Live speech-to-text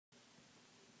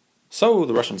So,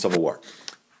 the Russian Civil War.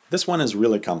 This one is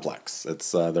really complex.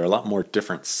 There are a lot more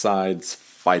different sides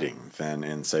fighting than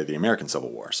in, say, the American Civil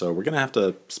War. So we're going to have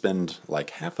to spend like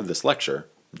half of this lecture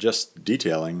just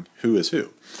detailing who is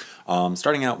who.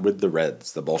 Starting out with the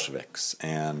Reds, the Bolsheviks,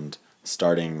 and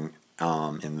starting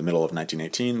in the middle of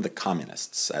 1918, the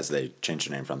Communists, as they changed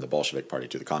their name from the Bolshevik Party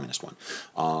to the Communist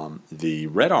one. The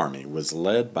Red Army was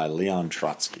led by Leon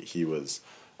Trotsky. He was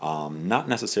not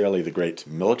necessarily the great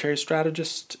military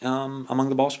strategist among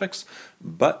the Bolsheviks,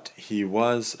 but he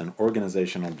was an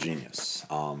organizational genius.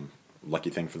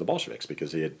 Lucky thing for the Bolsheviks,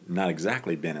 because he had not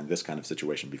exactly been in this kind of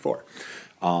situation before.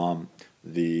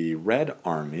 The Red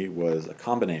Army was a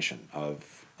combination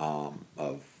of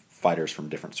fighters from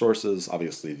different sources.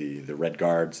 Obviously, the Red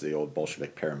Guards, the old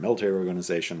Bolshevik paramilitary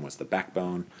organization, was the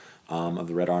backbone of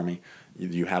the Red Army.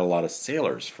 You had a lot of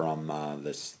sailors from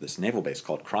this naval base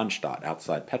called Kronstadt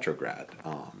outside Petrograd,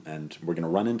 and we're going to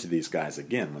run into these guys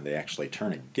again when they actually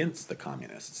turn against the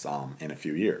communists in a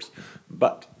few years.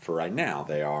 But for right now,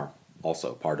 they are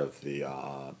also part of the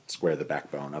the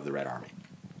backbone of the Red Army.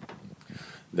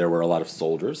 There were a lot of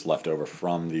soldiers left over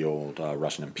from the old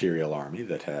Russian Imperial Army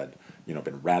that had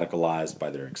been radicalized by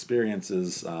their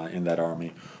experiences in that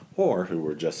army, or who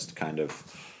were just kind of,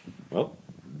 well,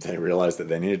 they realized that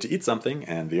they needed to eat something,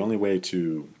 and the only way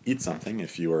to eat something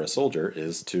if you are a soldier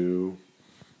is to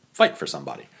fight for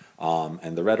somebody.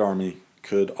 And the Red Army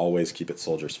could always keep its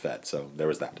soldiers fed, so there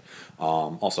was that.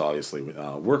 Also, obviously,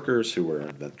 workers who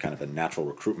were the kind of a natural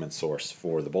recruitment source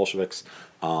for the Bolsheviks,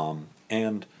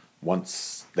 and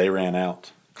once they ran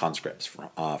out, conscripts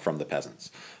from the peasants.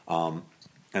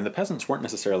 And the peasants weren't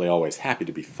necessarily always happy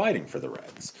to be fighting for the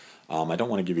Reds. I don't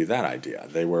want to give you that idea.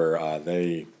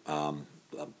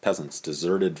 Peasants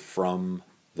deserted from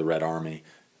the Red Army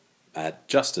at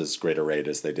just as great a rate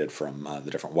as they did from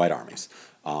the different white armies.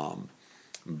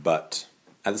 But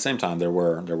at the same time, there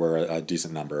were a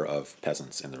decent number of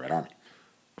peasants in the Red Army.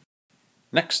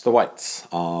 Next, the whites.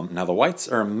 Now, the whites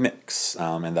are a mix,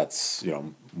 and that's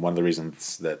one of the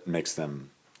reasons that makes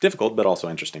them difficult, but also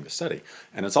interesting to study.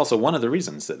 And it's also one of the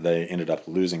reasons that they ended up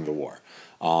losing the war.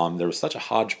 There was such a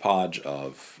hodgepodge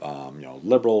of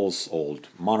liberals, old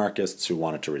monarchists who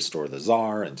wanted to restore the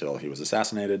Tsar until he was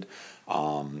assassinated.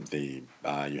 You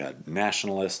had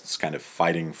nationalists kind of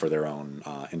fighting for their own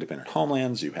independent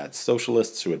homelands. You had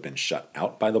socialists who had been shut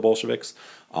out by the Bolsheviks,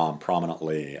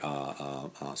 prominently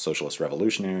socialist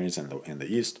revolutionaries in the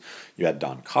East. You had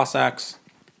Don Cossacks,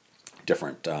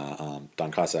 different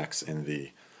Don Cossacks in the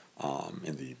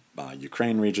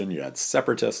Ukraine region. You had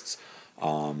separatists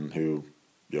who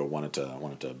wanted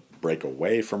to break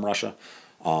away from Russia,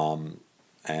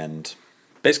 and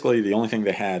basically the only thing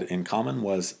they had in common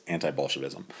was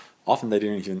anti-Bolshevism. Often they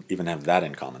didn't even have that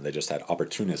in common. They just had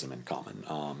opportunism in common.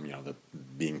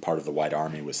 Being part of the White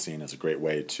Army was seen as a great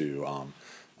way to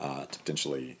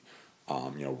potentially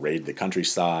raid the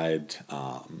countryside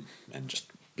and just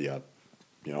be a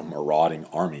marauding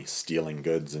army, stealing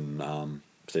goods and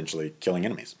potentially killing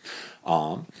enemies.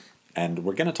 And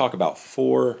we're going to talk about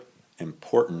four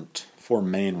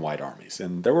main white armies,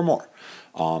 and there were more.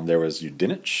 There was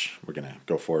Yudenich. We're going to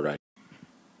go forward right.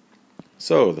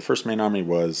 So the first main army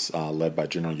was led by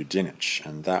General Yudenich,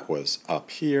 and that was up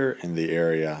here in the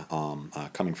area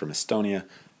coming from Estonia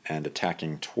and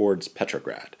attacking towards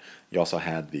Petrograd. You also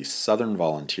had the Southern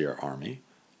Volunteer Army,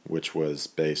 which was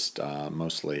based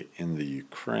mostly in the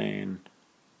Ukraine,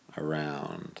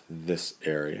 around this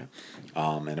area,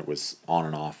 and it was on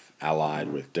and off allied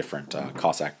with different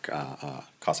Cossack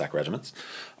regiments.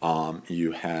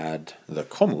 You had the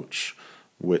Komuch,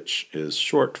 which is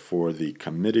short for the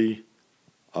Committee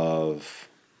of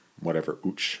whatever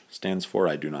Uch stands for,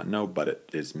 I do not know, but it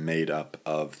is made up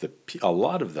of a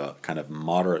lot of the kind of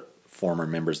moderate former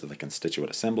members of the Constituent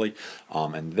Assembly,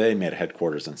 and they made a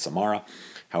headquarters in Samara.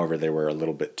 However, they were a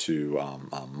little bit too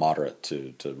moderate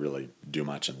to really do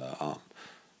much, and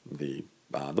the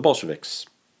Bolsheviks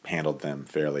handled them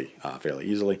fairly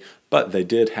easily. But they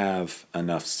did have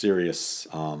enough serious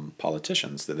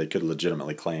politicians that they could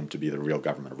legitimately claim to be the real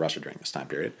government of Russia during this time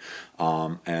period.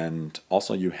 And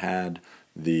also, you had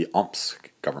the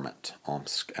Omsk government,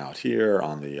 Omsk out here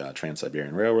on the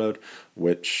Trans-Siberian Railroad,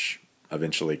 which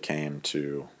eventually came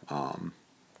to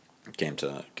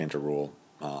rule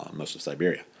most of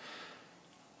Siberia.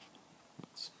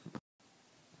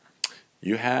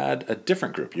 You had a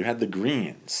different group. You had the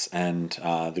Greens, and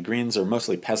the Greens are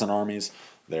mostly peasant armies.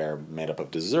 They're made up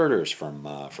of deserters from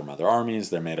other armies.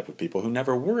 They're made up of people who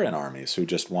never were in armies, who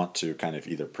just want to kind of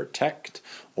either protect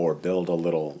or build a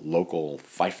little local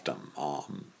fiefdom,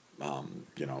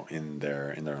 in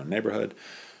their own neighborhood.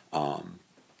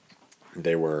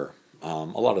 They were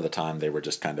a lot of the time they were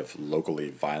just kind of locally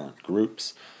violent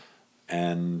groups.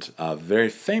 And a very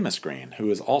famous Green, who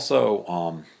is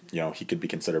also, he could be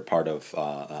considered part of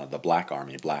the Black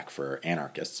Army, black for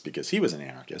anarchists, because he was an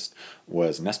anarchist,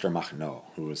 was Nestor Makhno,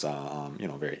 who was a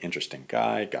very interesting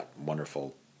guy, got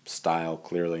wonderful style,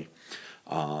 clearly.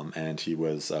 And he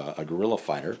was a guerrilla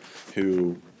fighter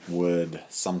who would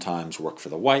sometimes work for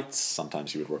the whites,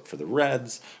 sometimes he would work for the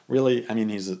reds. Really, I mean,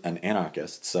 he's an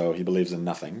anarchist, so he believes in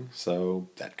nothing, so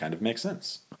that kind of makes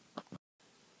sense.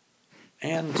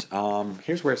 And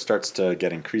here's where it starts to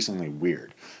get increasingly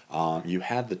weird. You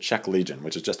had the Czech Legion,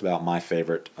 which is just about my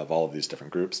favorite of all of these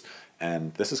different groups,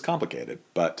 and this is complicated,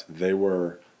 but they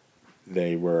were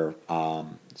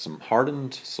some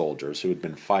hardened soldiers who had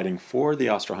been fighting for the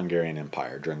Austro-Hungarian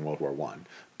Empire during World War I,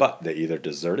 but they either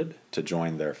deserted to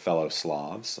join their fellow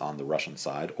Slavs on the Russian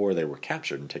side, or they were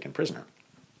captured and taken prisoner.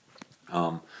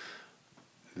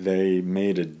 They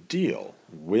made a deal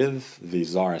with the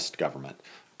Tsarist government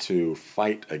to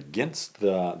fight against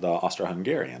the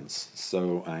Austro-Hungarians,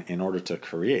 so in order to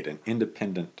create an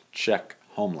independent Czech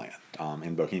homeland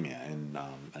in Bohemia, in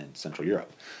Central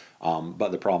Europe.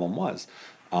 But the problem was,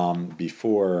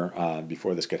 before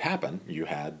this could happen, you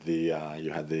had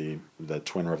the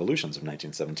twin revolutions of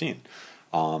 1917,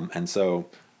 and so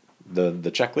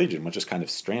the Czech Legion was just kind of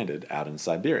stranded out in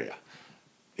Siberia.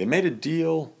 It made a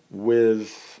deal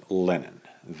with Lenin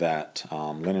that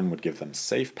Lenin would give them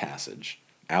safe passage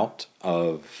out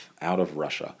of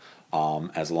Russia,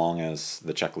 as long as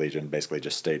the Czech Legion basically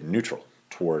just stayed neutral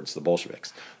towards the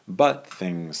Bolsheviks. But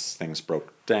things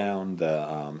broke down.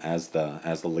 As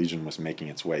the Legion was making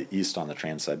its way east on the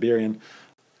Trans-Siberian,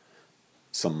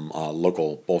 some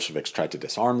local Bolsheviks tried to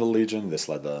disarm the Legion. This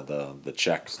led the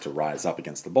Czechs to rise up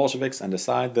against the Bolsheviks and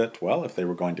decide that, well, if they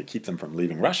were going to keep them from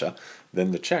leaving Russia,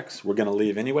 then the Czechs were going to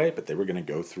leave anyway, but they were going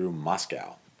to go through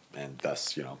Moscow, and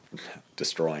thus,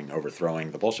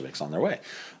 overthrowing the Bolsheviks on their way.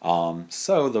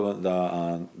 So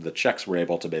the Czechs were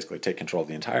able to basically take control of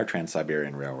the entire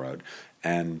Trans-Siberian Railroad,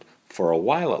 and for a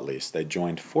while at least, they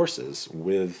joined forces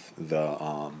with the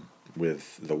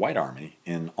White Army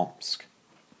in Omsk.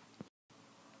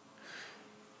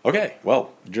 Okay,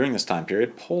 well, during this time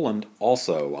period, Poland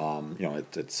also,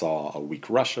 it saw a weak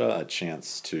Russia, a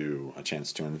chance to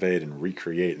invade and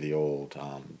recreate the old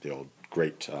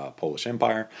great Polish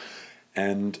Empire,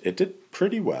 and it did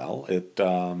pretty well. It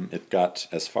got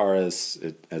as far as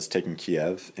taking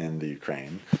Kiev in the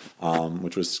Ukraine,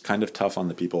 which was kind of tough on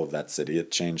the people of that city.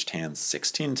 It changed hands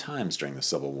 16 times during the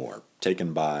Civil War,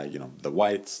 taken by the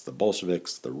whites, the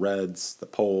Bolsheviks, the Reds, the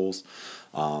Poles,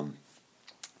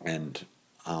 and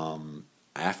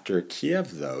after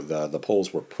Kiev, though, the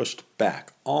Poles were pushed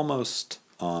back, almost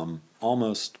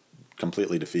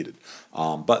completely defeated.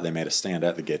 But they made a stand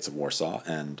at the gates of Warsaw,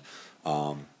 and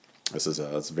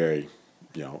it's very,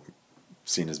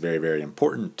 seen as very, very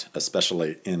important,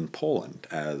 especially in Poland,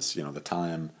 as the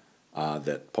time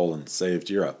that Poland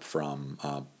saved Europe from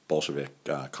Bolshevik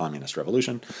communist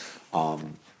revolution.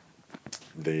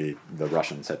 The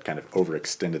Russians had kind of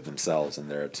overextended themselves in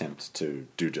their attempt to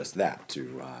do just that,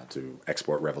 to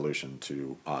export revolution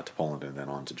to Poland and then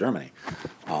on to Germany.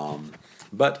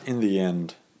 But in the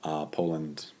end,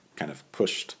 Poland kind of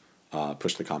pushed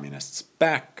the communists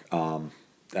back,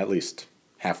 at least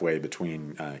halfway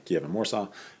between Kiev and Warsaw,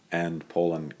 and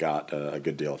Poland got a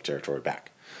good deal of territory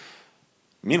back.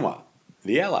 Meanwhile,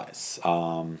 the Allies,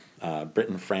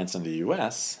 Britain, France, and the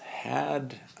U.S.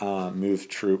 had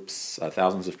moved troops,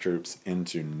 thousands of troops,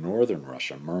 into northern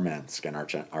Russia, Murmansk and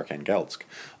Arkhangelsk,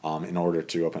 in order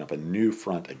to open up a new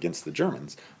front against the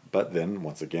Germans. But then,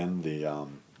 once again, the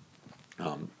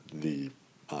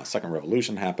Second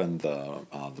Revolution happened.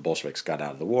 The Bolsheviks got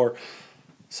out of the war.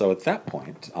 So at that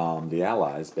point, the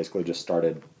Allies basically just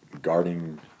started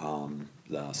guarding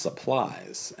the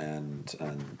supplies and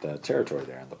the territory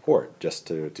there in the port, just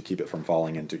to keep it from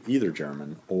falling into either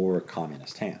German or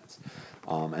communist hands.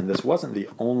 And this wasn't the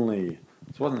only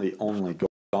goal.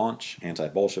 Staunch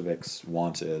anti-Bolsheviks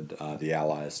wanted the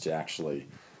Allies to actually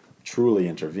truly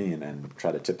intervene and try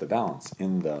to tip the balance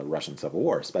in the Russian Civil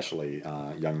War, especially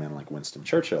young men like Winston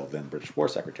Churchill, then British War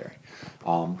Secretary.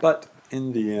 But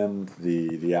in the end,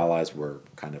 the Allies were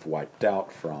kind of wiped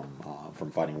out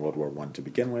from fighting World War I to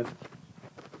begin with.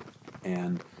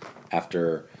 And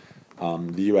after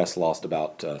the U.S. lost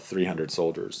about 300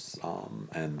 soldiers,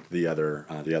 and the other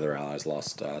allies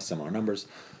lost similar numbers,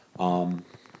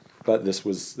 but this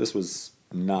was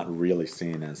not really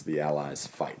seen as the Allies'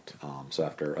 fight. So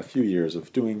after a few years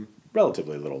of doing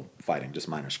relatively little fighting, just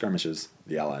minor skirmishes,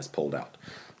 the Allies pulled out.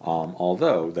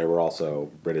 Although there were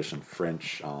also British and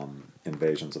French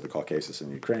invasions of the Caucasus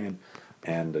and Ukraine,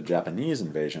 and a Japanese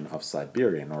invasion of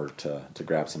Siberia in order to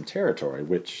grab some territory,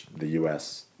 which the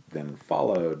U.S. then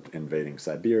followed, invading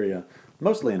Siberia,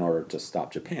 mostly in order to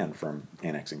stop Japan from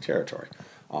annexing territory.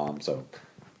 So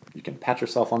you can pat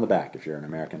yourself on the back if you're an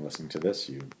American listening to this.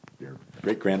 Your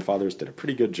great-grandfathers did a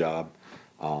pretty good job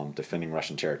defending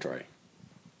Russian territory.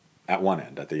 At one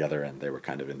end, at the other end, they were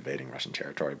kind of invading Russian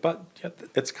territory. But yeah,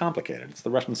 it's complicated. It's the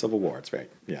Russian Civil War. It's very,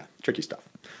 tricky stuff.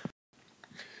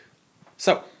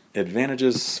 So,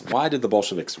 advantages. Why did the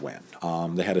Bolsheviks win?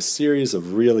 They had a series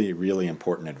of really, really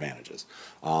important advantages.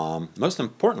 Most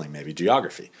importantly, maybe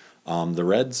geography. The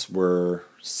Reds were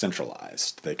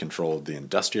centralized. They controlled the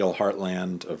industrial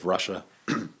heartland of Russia,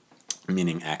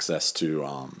 meaning access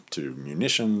to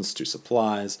munitions, to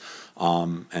supplies,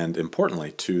 and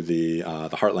importantly to the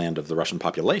heartland of the Russian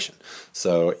population.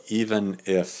 So even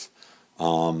if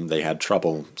they had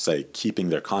trouble, say, keeping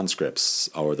their conscripts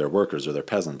or their workers or their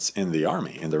peasants in the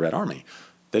army, in the Red Army,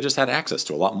 they just had access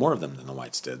to a lot more of them than the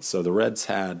Whites did. So the Reds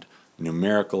had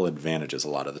numerical advantages a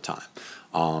lot of the time.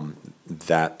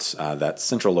 That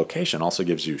central location also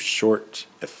gives you short,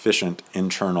 efficient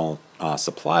internal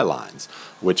supply lines,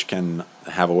 which can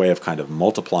have a way of kind of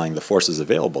multiplying the forces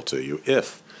available to you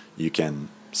if you can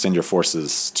send your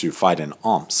forces to fight in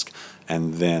Omsk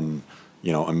and then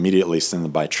immediately send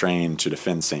them by train to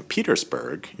defend St.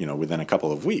 Petersburg, within a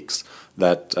couple of weeks.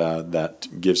 That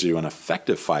gives you an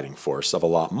effective fighting force of a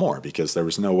lot more, because there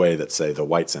was no way that, say, the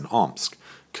Whites in Omsk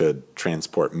could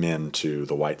transport men to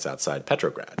the Whites outside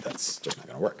Petrograd. That's just not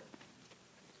going to work.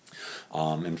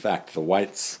 In fact, the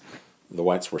Whites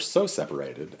were so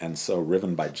separated and so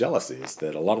riven by jealousies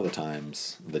that a lot of the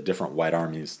times the different White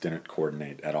armies didn't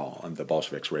coordinate at all, and the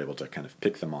Bolsheviks were able to kind of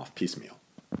pick them off piecemeal.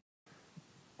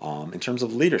 In terms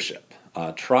of leadership,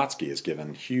 Trotsky is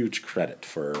given huge credit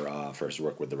for his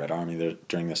work with the Red Army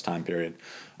during this time period.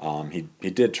 He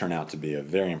did turn out to be a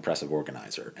very impressive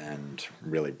organizer and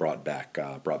really brought back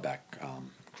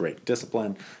great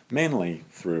discipline, mainly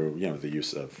through the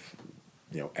use of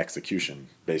execution,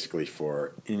 basically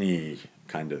for any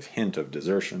kind of hint of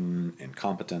desertion,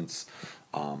 incompetence,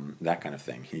 that kind of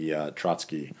thing.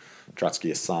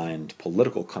 Trotsky assigned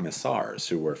political commissars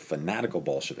who were fanatical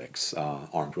Bolsheviks,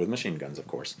 armed with machine guns, of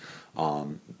course,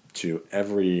 to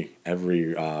every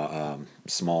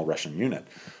small Russian unit,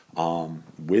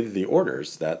 with the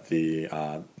orders that the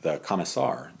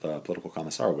political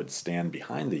commissar, would stand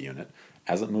behind the unit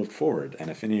as it moved forward, and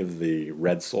if any of the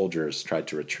Red soldiers tried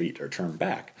to retreat or turn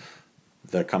back,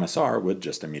 the commissar would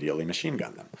just immediately machine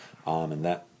gun them, and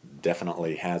that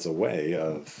definitely has a way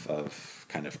of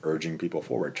kind of urging people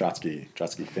forward. Trotsky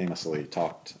famously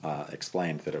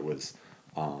explained that it was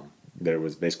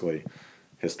basically,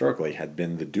 historically, had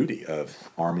been the duty of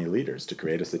army leaders to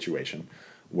create a situation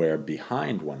where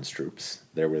behind one's troops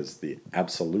there was the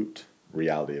absolute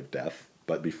reality of death,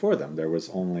 but before them there was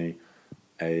only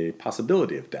a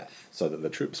possibility of death, so that the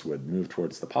troops would move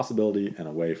towards the possibility and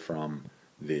away from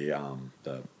the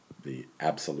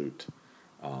absolute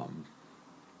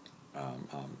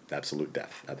absolute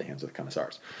death at the hands of the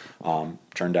commissars.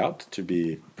 Turned out to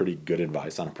be pretty good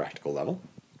advice on a practical level.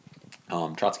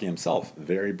 Trotsky himself,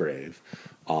 very brave.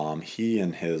 He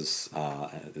and his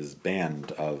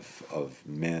band of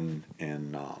men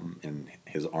in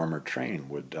his armored train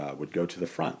would go to the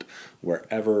front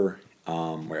wherever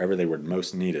they were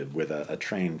most needed, with a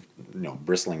train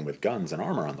bristling with guns and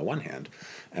armor on the one hand,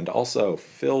 and also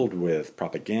filled with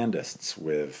propagandists,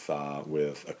 with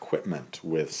equipment,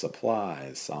 with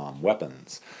supplies,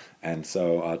 weapons. And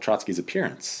so Trotsky's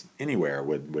appearance anywhere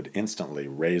would instantly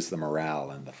raise the morale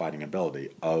and the fighting ability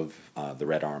of the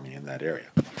Red Army in that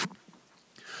area.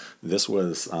 This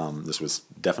was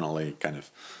definitely kind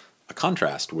of a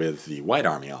contrast with the White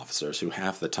Army officers, who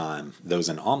half the time, those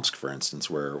in Omsk, for instance,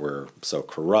 were so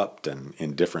corrupt and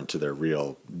indifferent to their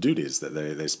real duties that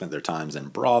they spent their times in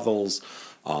brothels,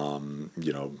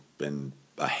 in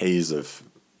a haze of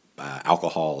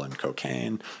alcohol and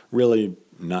cocaine, really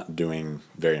not doing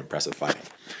very impressive fighting.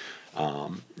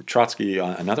 Trotsky,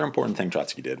 another important thing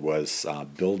Trotsky did was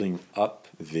building up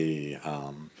the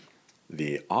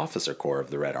officer corps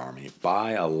of the Red Army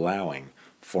by allowing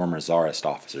former Tsarist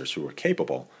officers who were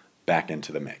capable back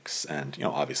into the mix, and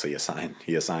obviously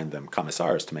he assigned them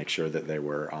commissars to make sure that they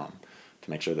were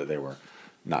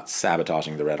not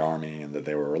sabotaging the Red Army and that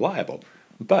they were reliable.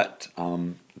 But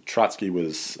Trotsky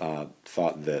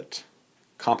thought that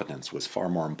competence was far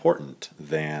more important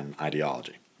than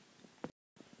ideology.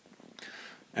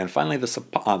 And finally,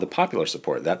 the popular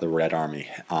support that the Red Army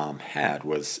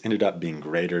ended up being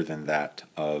greater than that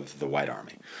of the White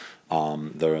Army.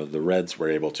 The Reds were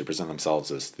able to present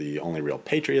themselves as the only real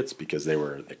patriots because they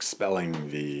were expelling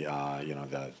the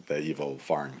evil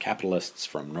foreign capitalists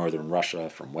from northern Russia,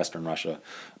 from western Russia.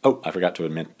 Oh, I forgot to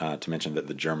admit to mention that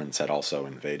the Germans had also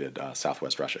invaded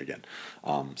southwest Russia again.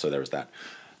 So there was that.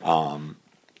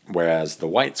 Whereas the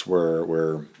whites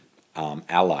were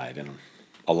allied in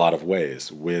a lot of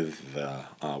ways with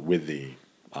the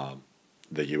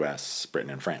U.S.,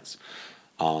 Britain, and France.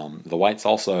 The whites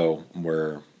also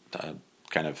were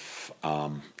kind of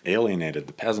alienated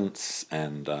the peasants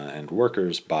and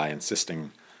workers by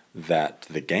insisting that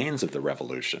the gains of the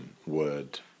revolution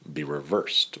would be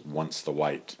reversed once the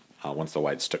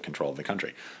whites took control of the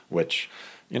country. Which,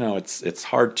 it's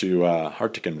hard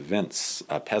to convince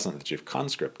a peasant that you've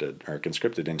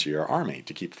conscripted into your army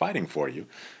to keep fighting for you,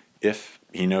 if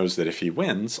he knows that if he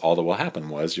wins, all that will happen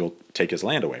was you'll take his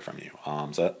land away from you.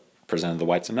 So that presented the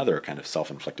whites another kind of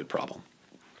self-inflicted problem.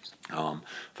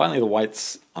 Finally, the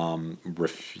whites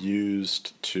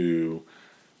refused to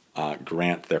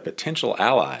grant their potential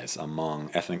allies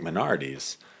among ethnic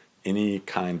minorities any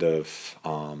kind of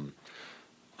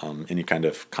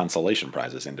consolation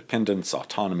prizes, independence,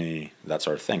 autonomy, that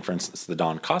sort of thing. For instance, the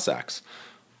Don Cossacks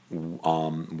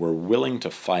were willing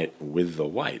to fight with the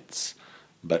whites,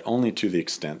 but only to the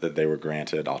extent that they were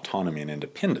granted autonomy and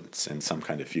independence in some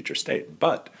kind of future state.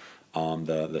 But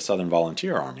the Southern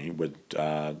Volunteer Army would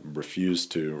refuse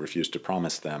to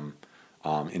promise them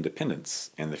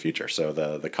independence in the future. So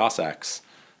the Cossacks,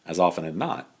 as often as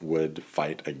not, would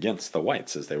fight against the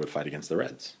whites as they would fight against the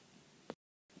Reds.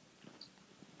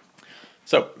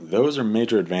 So those are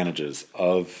major advantages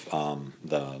of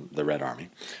the Red Army,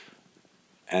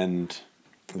 and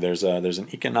there's an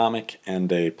economic and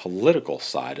a political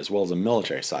side as well as a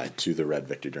military side to the Red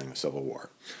victory during the Civil War.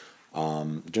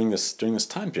 During this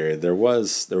time period, there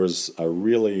was a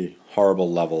really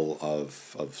horrible level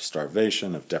of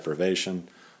starvation, of deprivation,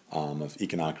 of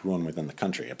economic ruin within the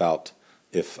country. About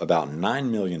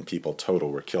 9 million people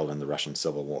total were killed in the Russian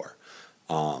Civil War.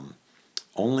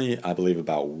 Only, I believe,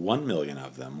 about 1 million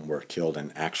of them were killed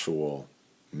in actual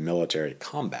military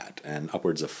combat, and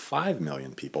upwards of 5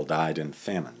 million people died in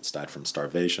famines, died from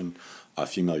starvation. A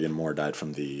few million more died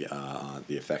from the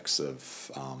effects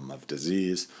of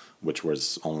disease, which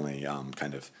was only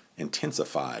kind of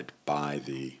intensified by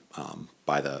the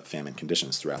famine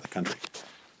conditions throughout the country.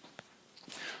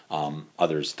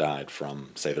 Others died from,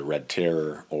 say, the Red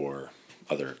Terror or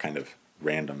other kind of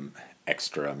random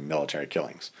extra military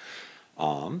killings.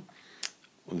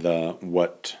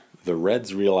 What the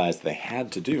Reds realized they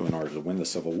had to do in order to win the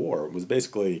Civil War was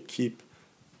basically keep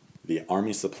the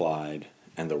army supplied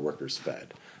and the workers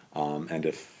fed. And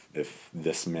if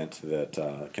this meant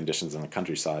that conditions in the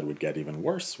countryside would get even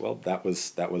worse, well, that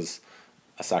was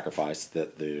a sacrifice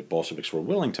that the Bolsheviks were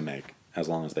willing to make as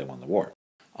long as they won the war.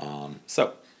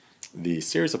 So the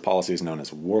series of policies known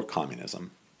as war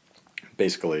communism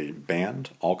basically banned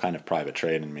all kind of private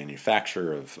trade and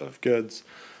manufacture of goods,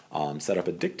 set up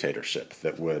a dictatorship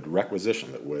that would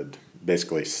requisition, that would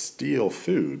basically steal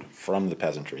food from the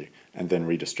peasantry and then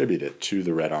redistribute it to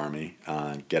the Red Army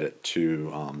and get it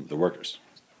to the workers.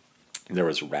 There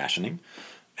was rationing,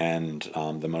 and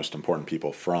the most important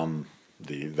people from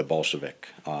the Bolshevik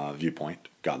viewpoint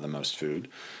got the most food,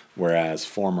 whereas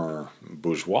former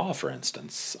bourgeois, for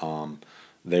instance,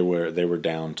 they were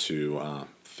down to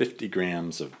 50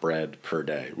 grams of bread per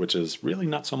day, which is really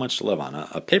not so much to live on.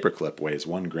 A paperclip weighs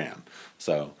 1 gram,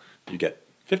 so you get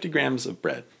 50 grams of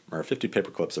bread, or 50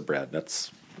 paperclips of bread. That's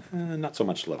not so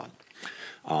much to live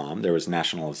on. There was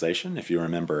nationalization. If you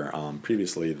remember,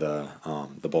 previously the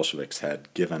Bolsheviks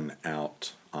had given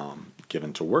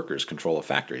to workers control of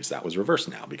factories. That was reversed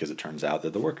now, because it turns out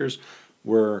that the workers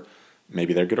were,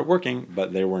 maybe they're good at working,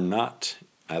 but they were not,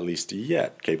 at least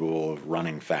yet, capable of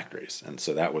running factories. And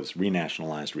so that was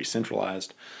renationalized,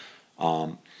 re-centralized.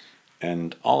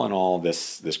 And all in all,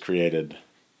 this created,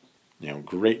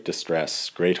 great distress,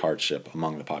 great hardship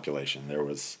among the population. There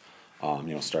was,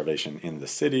 starvation in the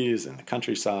cities, in the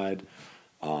countryside.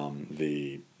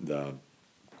 The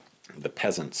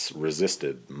peasants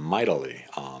resisted mightily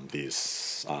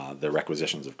the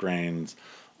requisitions of grains.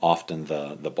 Often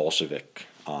the Bolshevik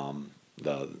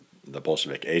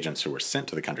agents who were sent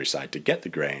to the countryside to get the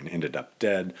grain ended up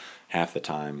dead half the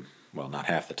time. Well, not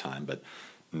half the time, but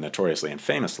notoriously and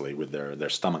famously with their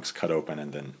stomachs cut open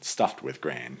and then stuffed with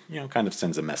grain. Kind of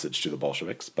sends a message to the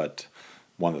Bolsheviks, but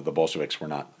one that the Bolsheviks were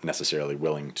not necessarily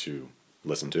willing to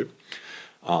listen to.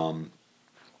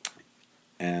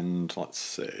 And let's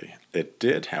see, it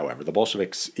did, however, the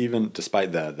Bolsheviks, even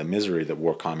despite the misery that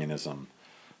war communism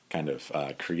kind of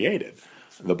created,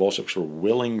 the Bolsheviks were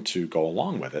willing to go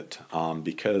along with it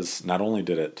because not only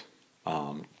did it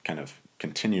kind of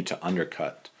continue to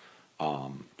undercut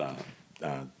the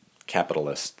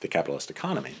capitalist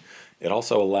economy, it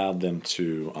also allowed them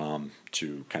to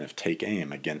kind of take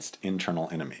aim against internal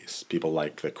enemies, people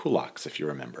like the kulaks, if you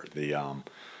remember, the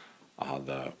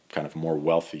kind of more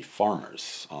wealthy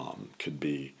farmers could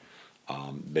be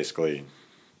basically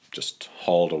just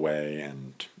hauled away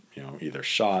and either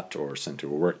shot or sent to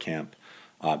a work camp,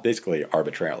 basically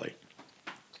arbitrarily.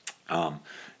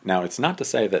 Now, it's not to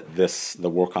say that the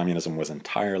war communism was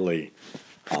entirely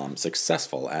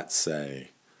successful at, say,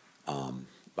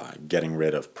 getting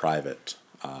rid of private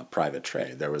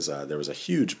trade. There was a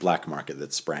huge black market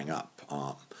that sprang up,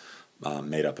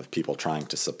 made up of people trying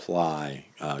to supply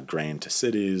grain to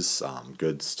cities,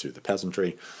 goods to the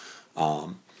peasantry.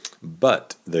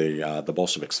 But the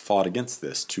Bolsheviks fought against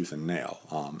this tooth and nail.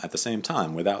 At the same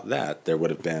time, without that, there would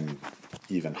have been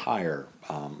even higher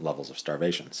levels of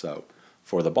starvation. So,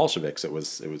 for the Bolsheviks, it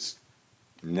was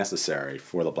necessary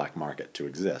for the black market to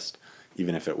exist,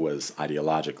 even if it was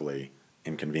ideologically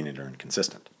inconvenient or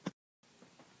inconsistent.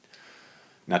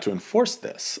 Now, to enforce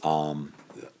this,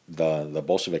 the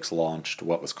Bolsheviks launched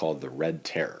what was called the Red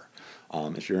Terror.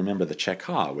 If you remember, the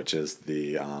Cheka, which is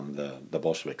the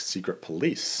Bolshevik secret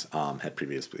police, had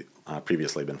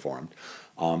previously been formed,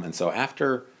 and so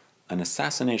after an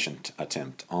assassination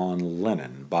attempt on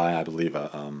Lenin by, I believe,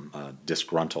 a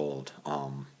disgruntled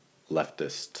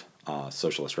leftist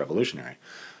socialist revolutionary,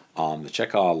 the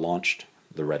Cheka launched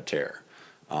the Red Terror.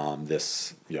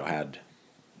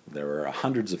 There were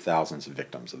hundreds of thousands of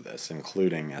victims of this,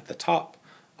 including at the top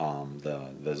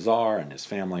the Tsar and his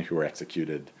family, who were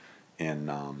executed in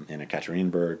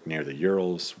Ekaterinburg near the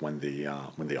Urals when the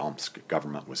Omsk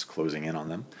government was closing in on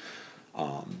them.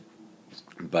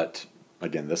 But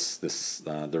again,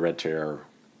 the Red Terror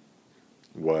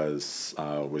was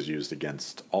used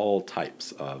against all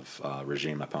types of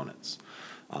regime opponents,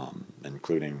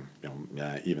 including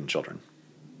even children.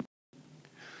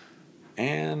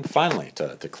 And finally,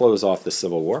 to close off the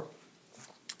Civil War,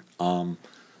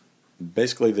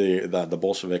 basically the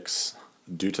Bolsheviks,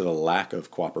 due to the lack of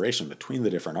cooperation between the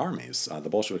different armies, the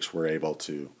Bolsheviks were able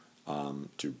to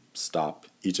stop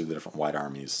each of the different white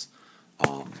armies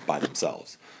by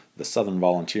themselves. The Southern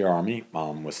Volunteer Army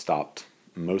was stopped,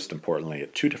 most importantly,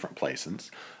 at two different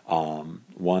places.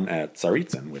 One at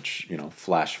Tsaritsyn, which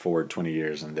flash forward 20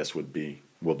 years, and this will be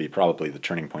probably the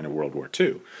turning point of World War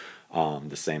II.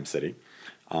 The same city,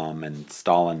 and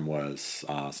Stalin was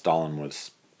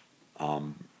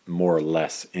more or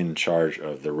less in charge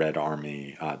of the Red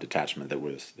Army detachment that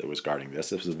was guarding this.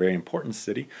 This was a very important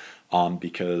city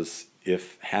because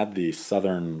had the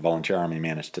Southern Volunteer Army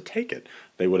managed to take it,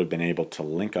 they would have been able to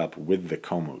link up with the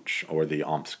Komuch or the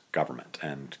Omsk government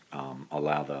and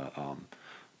allow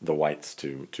the whites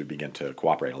to begin to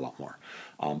cooperate a lot more.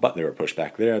 But they were pushed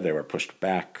back there. They were pushed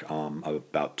back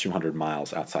about 200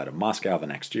 miles outside of Moscow the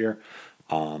next year.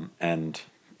 And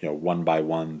one by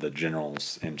one, the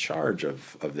generals in charge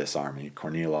of this army,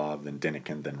 Kornilov, then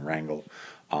Denikin, then Wrangel,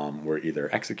 were either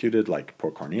executed, like poor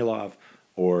Kornilov,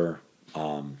 or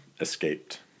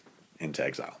escaped into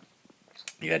exile.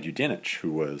 You had Yudenich,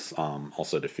 who was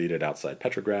also defeated outside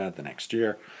Petrograd the next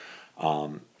year.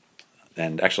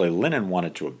 And actually, Lenin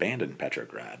wanted to abandon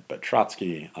Petrograd, but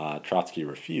Trotsky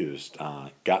refused.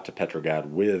 Got to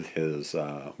Petrograd with his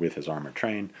armored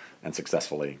train and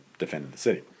successfully defended the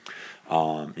city.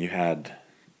 You had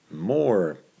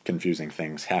more confusing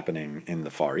things happening in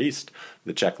the Far East.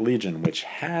 The Czech Legion, which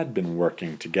had been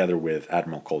working together with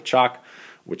Admiral Kolchak,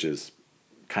 which is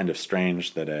kind of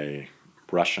strange that a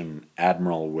Russian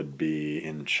admiral would be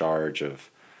in charge of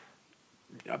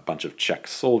a bunch of Czech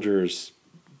soldiers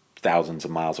thousands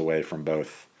of miles away from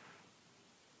both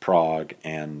Prague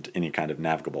and any kind of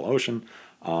navigable ocean.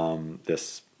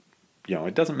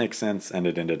 It doesn't make sense, and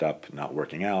it ended up not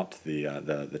working out.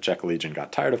 The Czech Legion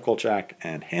got tired of Kolchak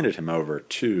and handed him over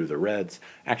to the Reds.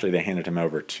 Actually, they handed him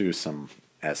over to some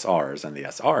SRs, and the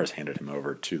SRs handed him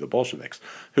over to the Bolsheviks,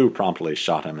 who promptly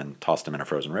shot him and tossed him in a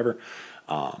frozen river.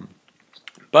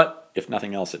 But if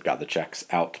nothing else, it got the Czechs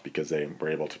out because they were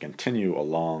able to continue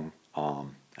along,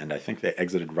 and I think they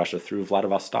exited Russia through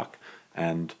Vladivostok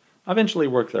and eventually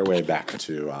worked their way back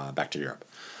to Europe.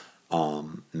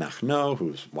 Makhno,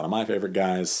 who's one of my favorite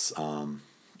guys,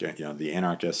 the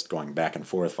anarchist going back and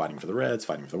forth, fighting for the Reds,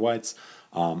 fighting for the Whites.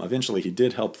 Eventually, he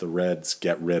did help the Reds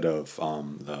get rid of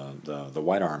the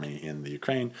White Army in the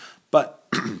Ukraine, but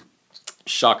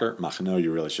shocker, Makhno,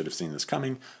 you really should have seen this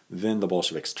coming. Then the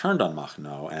Bolsheviks turned on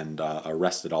Makhno and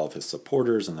arrested all of his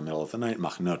supporters in the middle of the night.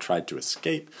 Makhno tried to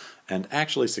escape and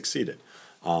actually succeeded.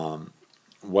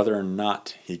 Whether or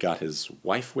not he got his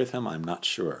wife with him, I'm not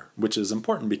sure, which is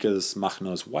important because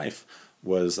Makhno's wife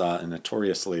was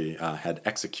notoriously had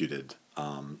executed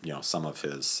some of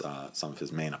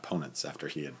his main opponents after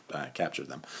he had captured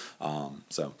them.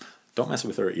 So don't mess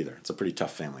with her either. It's a pretty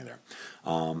tough family there.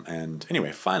 And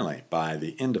anyway, finally, by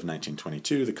the end of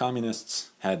 1922, the communists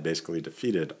had basically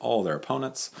defeated all their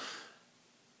opponents,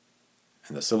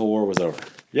 and the Civil War was over.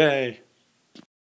 Yay!